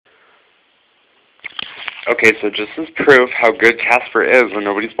Okay, so just as proof how good Casper is when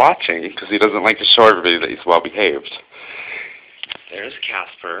nobody's watching, because he doesn't like to show everybody that he's well behaved. There's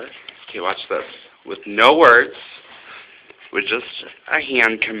Casper. Okay, watch this. With no words, with just a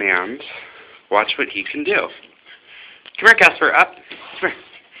hand command, watch what he can do. Come here, Casper. Up. Come here.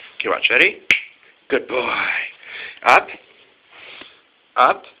 Okay, watch. Ready? Good boy. Up.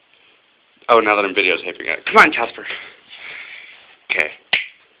 Up. Oh, now that I'm videotaping it. Come on, Casper. Okay.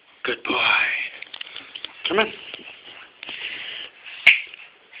 Good boy. Come on.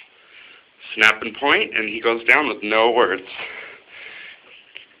 Snap and point, and he goes down with no words.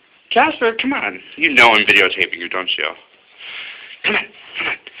 Casper, come on. You know I'm videotaping you, don't you? Come on. Come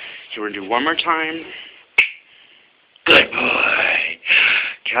on. Okay, we're going to do one more time. Good boy.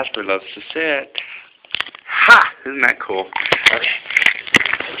 Casper loves to sit. Ha! Isn't that cool? Okay.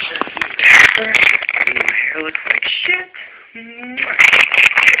 Casper. My hair looks like shit.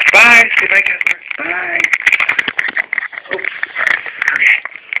 Bye. Say bye, Casper. Bye. Oops. Okay.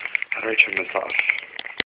 How do I turn this off?